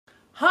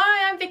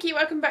Hi, I'm Vicky,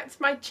 welcome back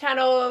to my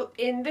channel.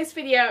 In this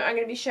video I'm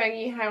going to be showing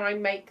you how I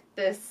make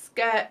the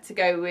skirt to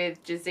go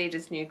with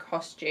Jazida's new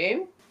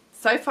costume.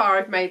 So far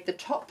I've made the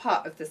top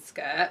part of the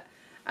skirt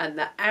and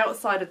the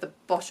outside of the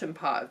bottom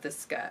part of the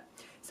skirt.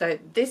 So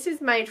this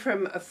is made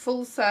from a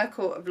full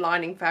circle of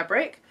lining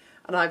fabric,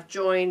 and I've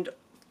joined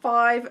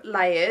 5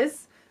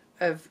 layers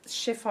of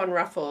chiffon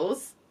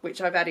ruffles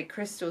which I've added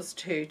crystals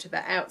to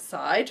the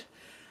outside,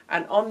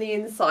 and on the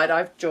inside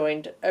I've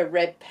joined a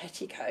red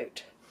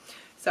petticoat.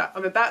 So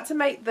I'm about to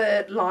make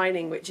the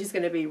lining, which is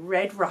going to be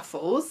red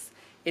ruffles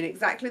in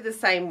exactly the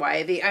same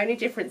way. The only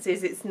difference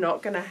is it's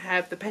not going to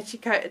have the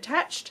petticoat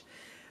attached,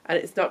 and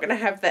it's not going to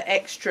have the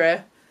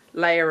extra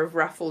layer of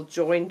ruffle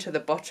joined to the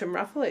bottom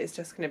ruffle. It's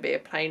just going to be a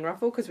plain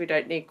ruffle because we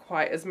don't need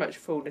quite as much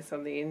fullness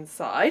on the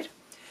inside.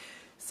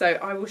 So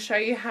I will show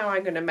you how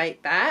I'm going to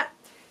make that.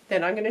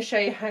 Then I'm going to show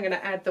you how I'm going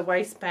to add the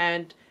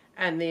waistband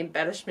and the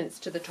embellishments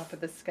to the top of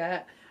the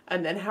skirt,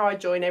 and then how I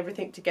join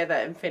everything together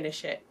and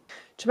finish it.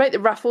 To make the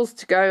ruffles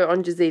to go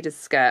on Jazida's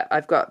skirt,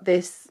 I've got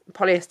this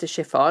polyester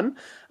chiffon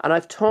and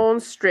I've torn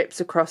strips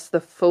across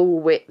the full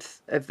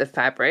width of the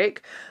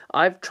fabric.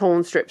 I've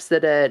torn strips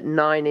that are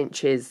 9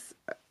 inches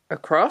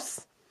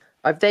across.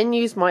 I've then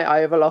used my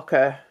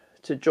overlocker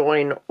to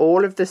join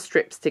all of the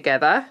strips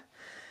together,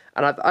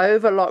 and I've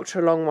overlocked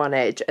along one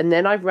edge, and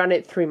then I've run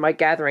it through my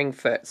gathering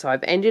foot. So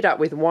I've ended up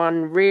with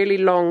one really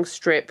long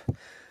strip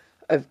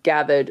of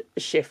gathered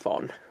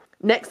chiffon.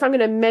 Next, I'm going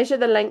to measure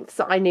the lengths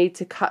that I need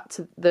to cut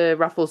the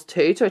ruffles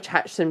to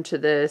attach them to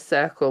the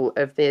circle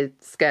of the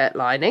skirt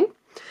lining.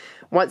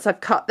 Once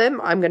I've cut them,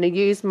 I'm going to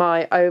use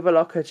my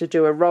overlocker to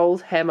do a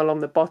rolled hem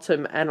along the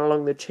bottom and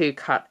along the 2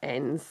 cut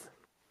ends.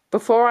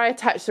 Before I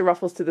attach the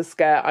ruffles to the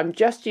skirt, I'm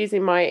just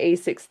using my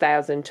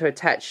E6000 to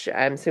attach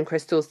some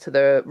crystals to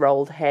the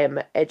rolled hem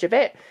edge of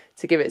it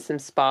to give it some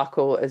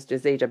sparkle as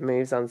Jazida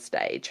moves on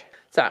stage.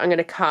 So I'm going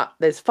to cut,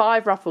 there's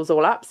 5 ruffles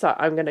all up, so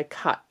I'm going to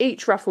cut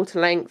each ruffle to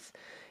length,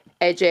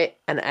 edge it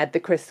and add the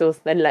crystals,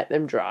 then let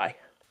them dry.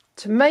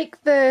 To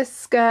make the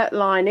skirt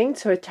lining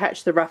to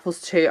attach the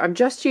ruffles to, I'm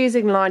just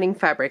using lining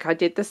fabric. I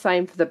did the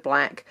same for the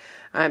black,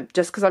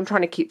 just because I'm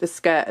trying to keep the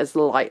skirt as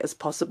light as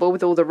possible.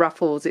 With all the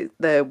ruffles,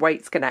 the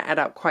weight's going to add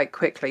up quite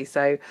quickly,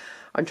 so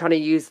I'm trying to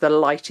use the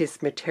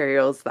lightest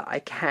materials that I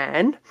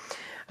can.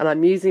 And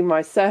I'm using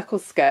my circle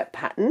skirt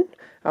pattern,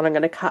 and I'm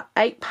going to cut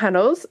 8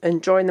 panels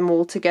and join them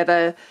all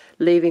together,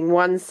 leaving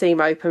one seam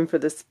open for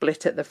the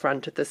split at the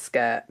front of the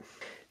skirt.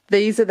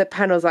 These are the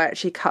panels I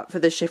actually cut for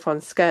the chiffon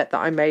skirt that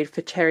I made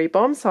for Cherry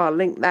Bomb, so I'll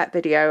link that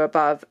video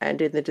above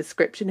and in the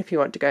description if you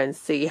want to go and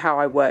see how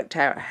I worked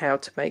out how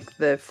to make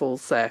the full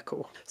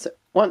circle. So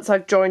once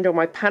I've joined all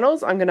my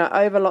panels, I'm going to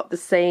overlock the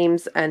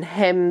seams and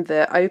hem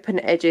the open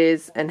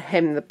edges and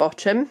hem the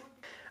bottom.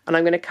 And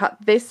I'm going to cut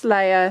this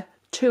layer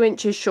 2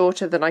 inches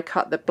shorter than I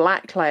cut the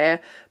black layer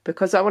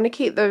because I want to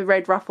keep the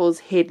red ruffles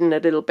hidden a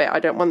little bit. I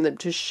don't want them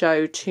to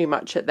show too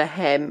much at the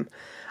hem.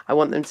 I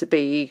want them to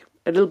be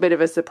a little bit of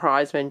a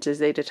surprise when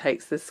Jazida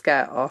takes the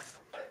skirt off.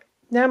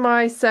 Now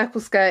my circle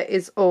skirt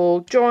is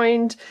all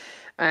joined,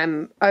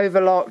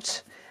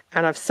 overlocked,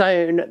 and I've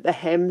sewn the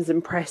hems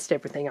and pressed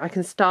everything. I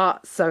can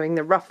start sewing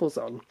the ruffles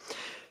on.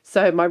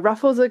 So my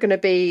ruffles are going to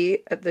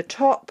be at the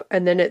top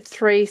and then at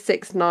 3,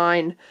 6,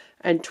 9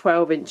 and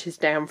 12 inches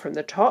down from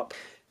the top.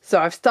 So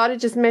I've started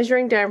just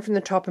measuring down from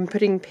the top and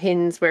putting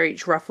pins where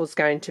each ruffle's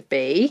going to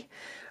be.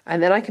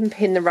 And then I can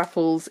pin the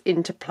ruffles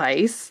into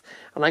place,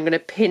 and I'm going to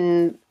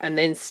pin and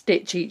then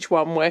stitch each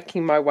one,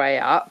 working my way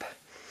up.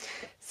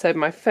 So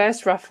my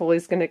first ruffle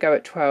is going to go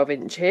at 12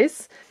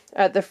 inches.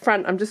 At the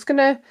front, I'm just going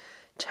to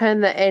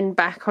turn the end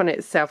back on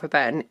itself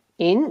about 1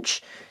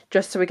 inch,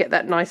 just so we get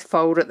that nice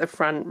fold at the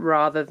front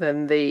rather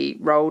than the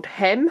rolled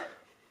hem.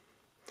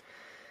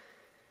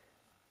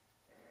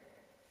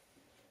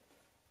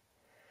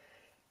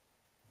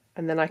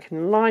 And then I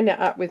can line it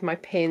up with my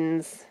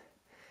pins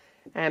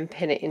and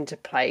pin it into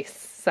place.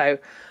 So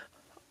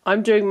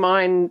I'm doing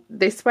mine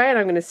this way and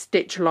I'm going to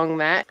stitch along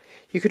that.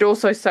 You could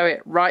also sew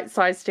it right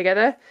sides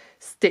together,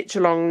 stitch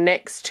along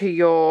next to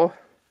your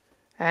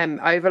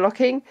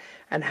overlocking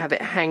and have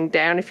it hang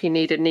down if you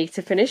need a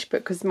neater finish,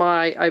 but because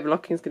my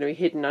overlocking is going to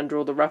be hidden under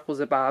all the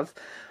ruffles above,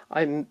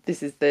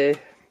 this is the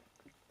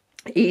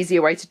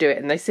easier way to do it,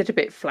 and they sit a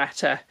bit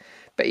flatter.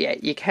 But yeah,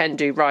 you can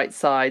do right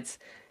sides,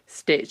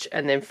 stitch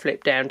and then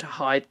flip down to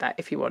hide that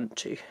if you want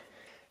to.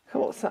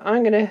 Cool, so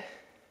I'm going to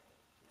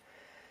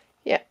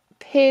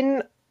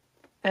pin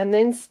and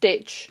then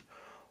stitch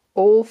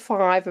all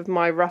 5 of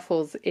my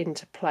ruffles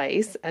into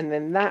place, and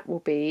then that will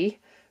be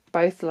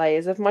both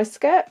layers of my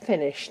skirt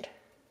finished.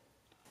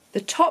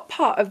 The top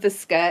part of the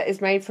skirt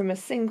is made from a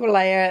single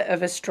layer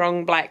of a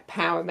strong black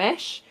power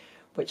mesh,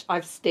 which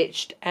I've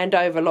stitched and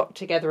overlocked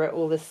together at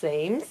all the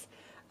seams.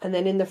 And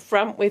then in the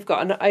front we've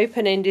got an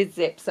open-ended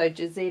zip so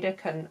Jazida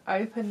can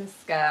open the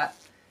skirt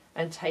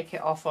and take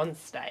it off on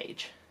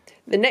stage.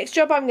 The next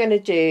job I'm going to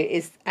do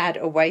is add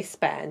a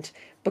waistband.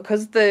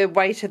 Because the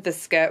weight of the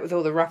skirt with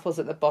all the ruffles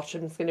at the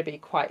bottom is going to be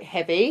quite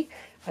heavy,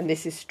 and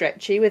this is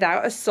stretchy,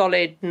 without a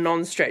solid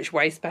non-stretch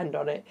waistband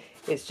on it,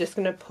 it's just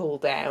going to pull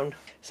down.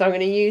 So I'm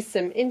going to use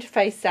some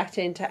interface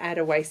satin to add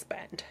a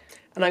waistband.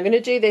 And I'm going to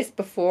do this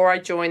before I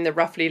join the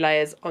ruffly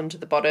layers onto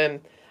the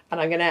bottom. And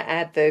I'm going to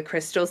add the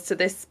crystals to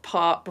this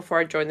part before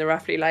I join the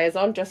ruffly layers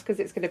on, just because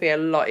it's going to be a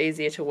lot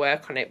easier to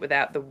work on it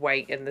without the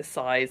weight and the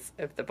size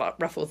of the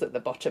ruffles at the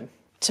bottom.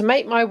 To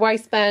make my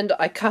waistband,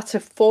 I cut a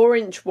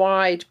 4-inch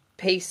wide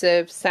piece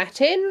of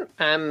satin.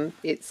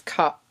 It's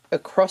cut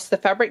across the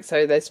fabric,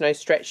 so there's no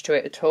stretch to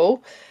it at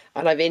all,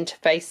 and I've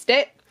interfaced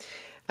it,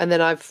 and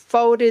then I've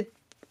folded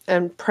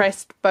and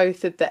pressed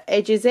both of the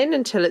edges in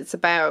until it's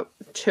about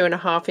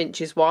 2.5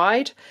 inches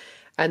wide,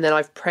 and then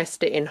I've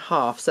pressed it in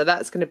half, so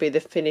that's going to be the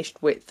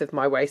finished width of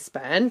my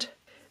waistband.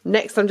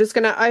 Next, I'm just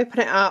going to open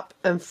it up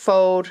and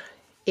fold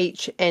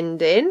each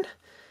end in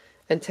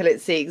until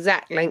it's the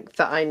exact length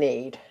that I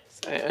need.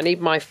 So I need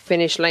my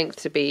finished length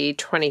to be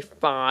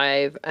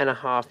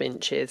 25.5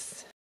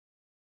 inches.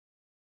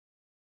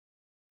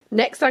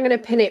 Next, I'm going to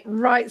pin it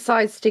right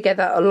sides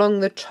together along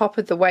the top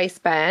of the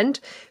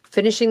waistband,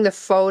 finishing the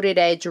folded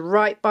edge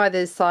right by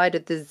the side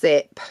of the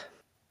zip.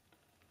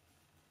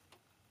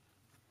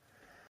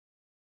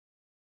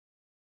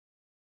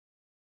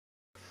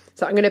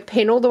 So I'm going to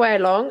pin all the way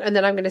along, and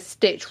then I'm going to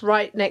stitch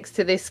right next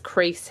to this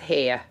crease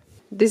here.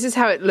 This is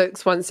how it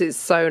looks once it's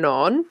sewn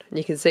on.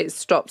 You can see it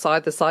stops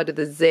either side of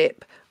the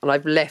zip, and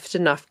I've left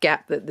enough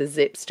gap that the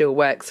zip still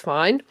works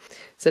fine.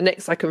 So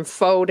next I can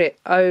fold it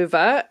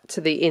over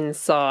to the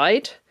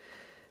inside,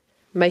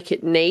 make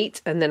it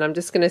neat, and then I'm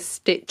just going to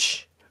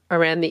stitch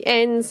around the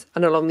ends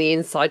and along the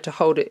inside to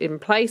hold it in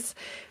place.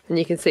 And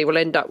you can see we'll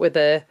end up with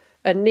a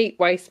neat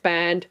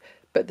waistband,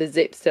 but the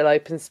zip still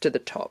opens to the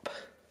top.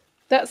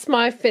 That's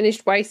my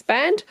finished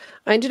waistband.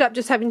 I ended up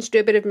just having to do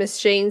a bit of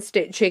machine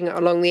stitching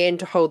along the end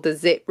to hold the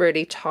zip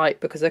really tight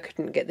because I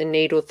couldn't get the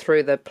needle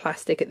through the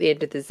plastic at the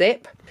end of the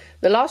zip.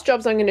 The last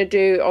jobs I'm going to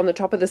do on the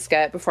top of the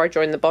skirt before I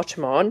join the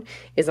bottom on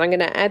is I'm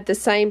going to add the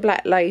same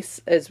black lace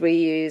as we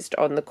used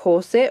on the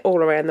corset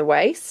all around the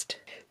waist.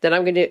 Then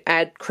I'm going to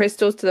add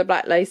crystals to the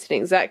black lace in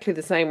exactly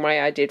the same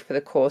way I did for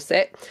the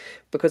corset,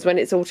 because when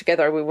it's all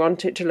together we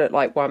want it to look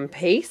like one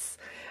piece.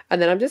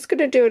 And then I'm just going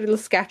to do a little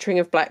scattering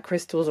of black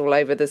crystals all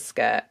over the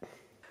skirt.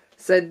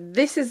 So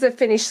this is the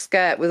finished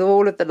skirt with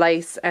all of the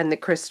lace and the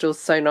crystals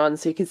sewn on.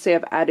 So you can see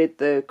I've added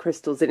the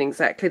crystals in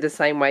exactly the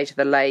same way to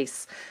the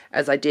lace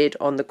as I did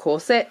on the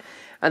corset.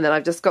 And then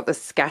I've just got the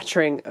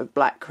scattering of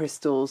black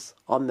crystals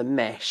on the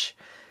mesh.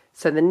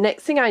 So the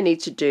next thing I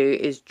need to do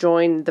is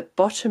join the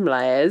bottom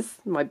layers,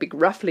 my big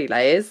ruffly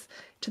layers,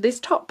 to this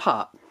top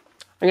part.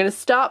 I'm going to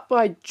start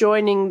by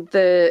joining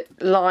the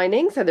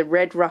lining, so the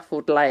red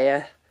ruffled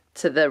layer,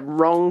 to the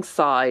wrong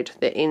side,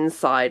 the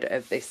inside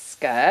of this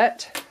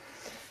skirt.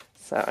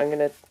 So I'm going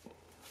to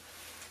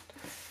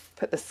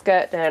put the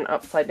skirt down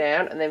upside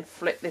down and then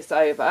flip this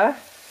over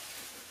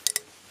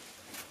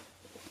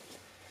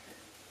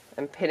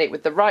and pin it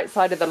with the right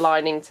side of the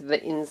lining to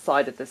the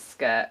inside of the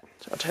skirt.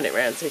 I'll turn it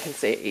around so you can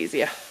see it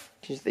easier.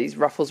 These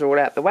ruffles are all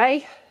out the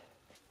way.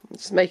 I'm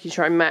just making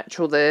sure I match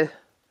all the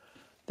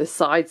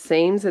side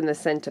seams and the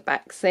centre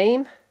back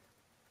seam.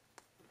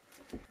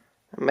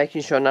 I'm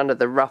making sure none of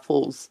the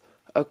ruffles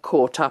are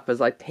caught up as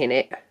I pin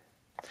it.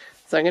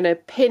 So I'm going to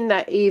pin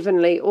that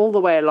evenly all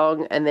the way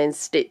along and then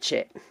stitch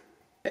it.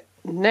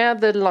 Now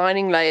the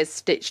lining layer is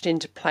stitched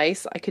into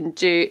place, I can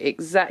do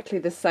exactly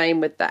the same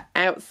with the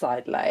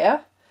outside layer.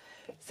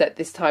 Except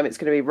this time it's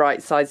going to be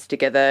right sides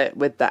together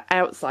with the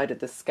outside of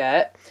the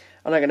skirt.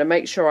 And I'm going to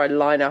make sure I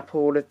line up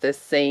all of the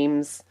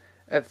seams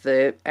of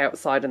the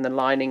outside and the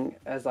lining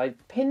as I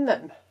pin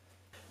them.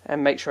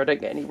 And make sure I don't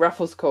get any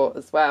ruffles caught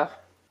as well.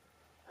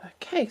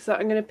 Okay, so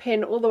I'm going to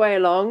pin all the way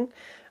along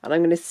and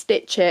I'm going to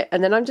stitch it,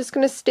 and then I'm just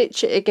going to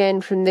stitch it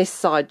again from this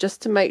side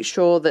just to make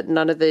sure that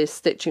none of the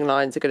stitching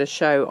lines are going to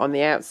show on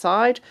the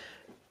outside.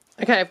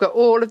 Okay, I've got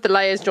all of the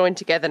layers joined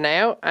together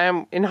now.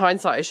 In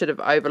hindsight, I should have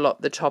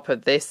overlocked the top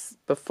of this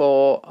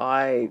before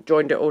I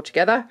joined it all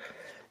together,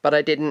 but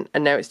I didn't,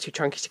 and now it's too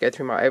chunky to go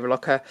through my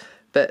overlocker.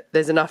 But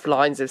there's enough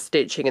lines of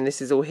stitching and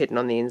this is all hidden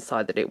on the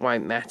inside that it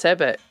won't matter,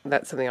 but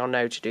that's something I'll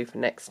know to do for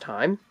next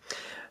time.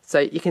 So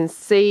you can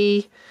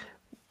see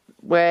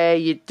where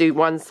you do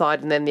one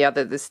side and then the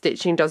other, the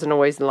stitching doesn't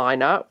always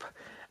line up,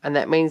 and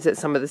that means that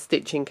some of the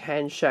stitching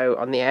can show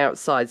on the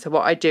outside. So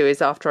what I do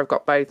is, after I've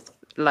got both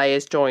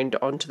layers joined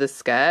onto the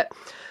skirt,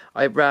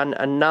 I run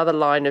another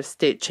line of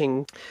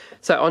stitching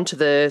so onto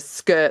the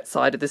skirt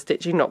side of the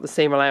stitching, not the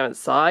seam allowance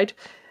side,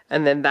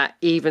 and then that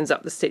evens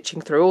up the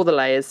stitching through all the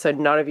layers so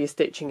none of your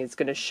stitching is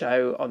going to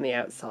show on the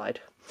outside.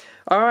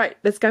 Alright,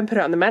 let's go and put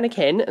it on the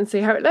mannequin and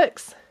see how it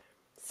looks.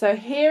 So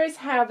here is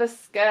how the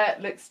skirt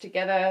looks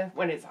together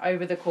when it's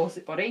over the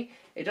corset body.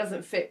 It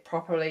doesn't fit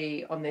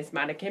properly on this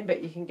mannequin,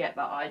 but you can get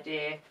the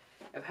idea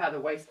of how the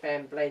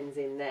waistband blends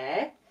in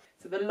there.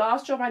 So the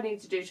last job I need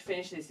to do to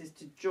finish this is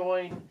to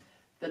join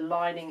the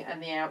lining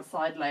and the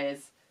outside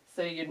layers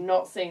So you're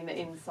not seeing the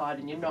inside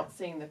and you're not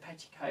seeing the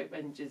petticoat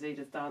when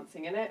Jazida's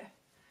dancing in it.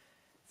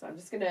 So I'm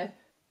just going to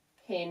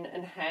pin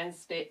and hand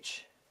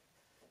stitch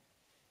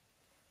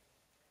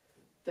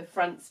the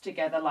fronts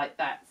together like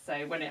that.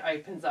 So when it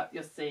opens up,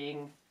 you're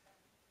seeing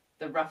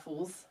the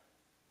ruffles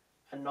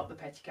and not the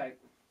petticoat.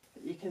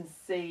 But you can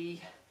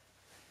see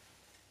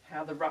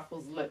how the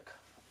ruffles look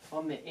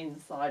on the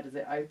inside as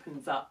it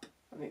opens up.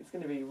 I think it's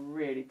going to be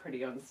really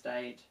pretty on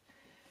stage.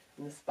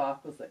 And the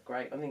sparkles look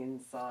great on the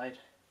inside.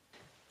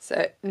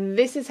 So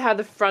this is how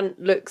the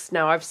front looks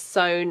now. I've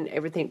sewn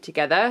everything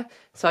together.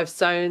 So I've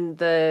sewn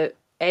the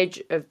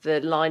edge of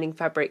the lining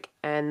fabric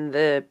and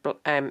the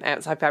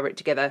outside fabric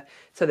together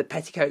so the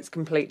petticoat's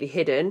completely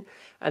hidden.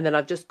 And then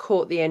I've just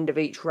caught the end of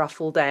each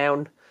ruffle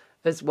down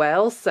as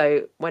well.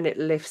 So when it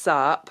lifts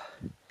up,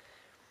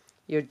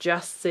 you're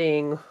just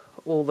seeing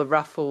all the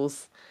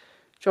ruffles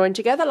joined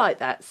together like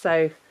that.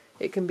 So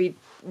it can be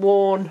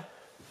worn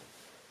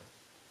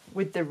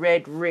with the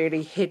red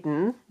really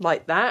hidden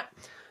like that.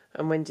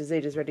 And when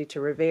Jazida's ready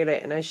to reveal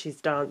it, and as she's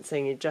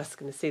dancing, you're just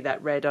going to see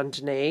that red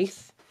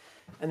underneath.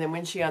 And then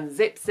when she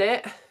unzips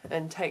it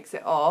and takes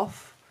it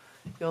off,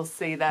 you'll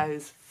see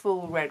those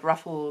full red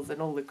ruffles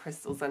and all the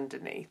crystals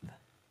underneath.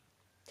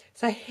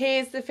 So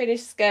here's the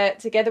finished skirt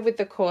together with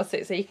the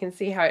corset, so you can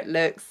see how it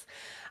looks.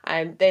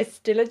 There's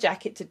still a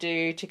jacket to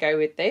do to go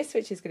with this,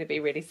 which is going to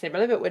be really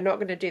similar, but we're not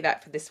going to do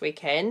that for this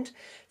weekend.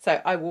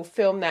 So I will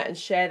film that and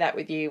share that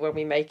with you when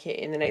we make it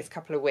in the next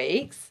couple of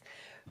weeks.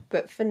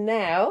 But for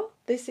now,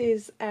 this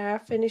is our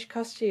finished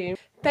costume.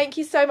 Thank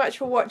you so much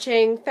for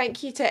watching.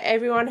 Thank you to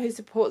everyone who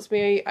supports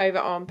me over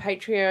on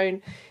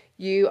Patreon.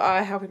 You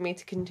are helping me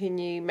to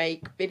continue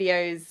make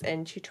videos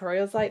and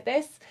tutorials like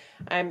this.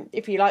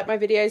 If you like my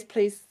videos,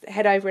 please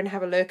head over and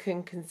have a look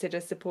and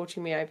consider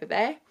supporting me over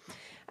there.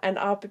 And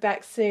I'll be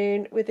back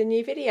soon with a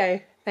new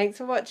video. Thanks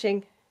for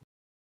watching.